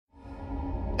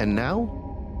And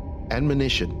now,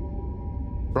 admonition,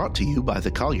 brought to you by the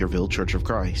Collierville Church of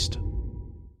Christ.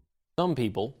 Some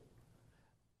people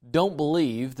don't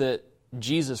believe that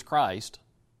Jesus Christ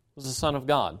was the Son of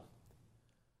God.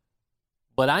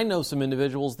 But I know some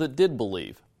individuals that did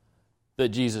believe that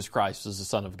Jesus Christ is the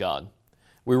Son of God.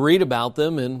 We read about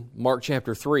them in Mark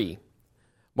chapter 3.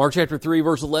 Mark chapter 3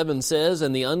 verse 11 says,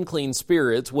 "And the unclean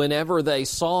spirits, whenever they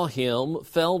saw him,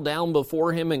 fell down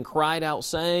before him and cried out,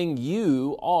 saying,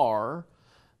 'You are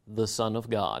the Son of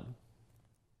God.'"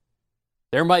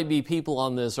 There might be people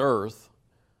on this earth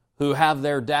who have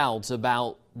their doubts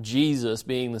about Jesus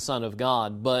being the Son of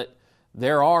God, but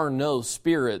there are no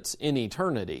spirits in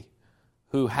eternity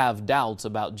who have doubts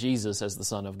about Jesus as the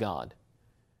Son of God.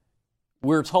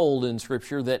 We're told in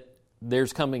Scripture that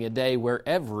there's coming a day where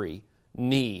every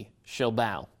knee shall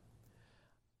bow.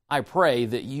 I pray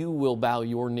that you will bow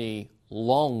your knee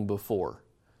long before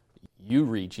you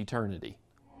reach eternity.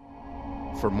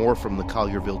 For more from the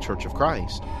Collierville Church of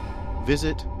Christ,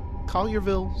 visit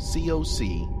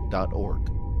colliervillecoc.org.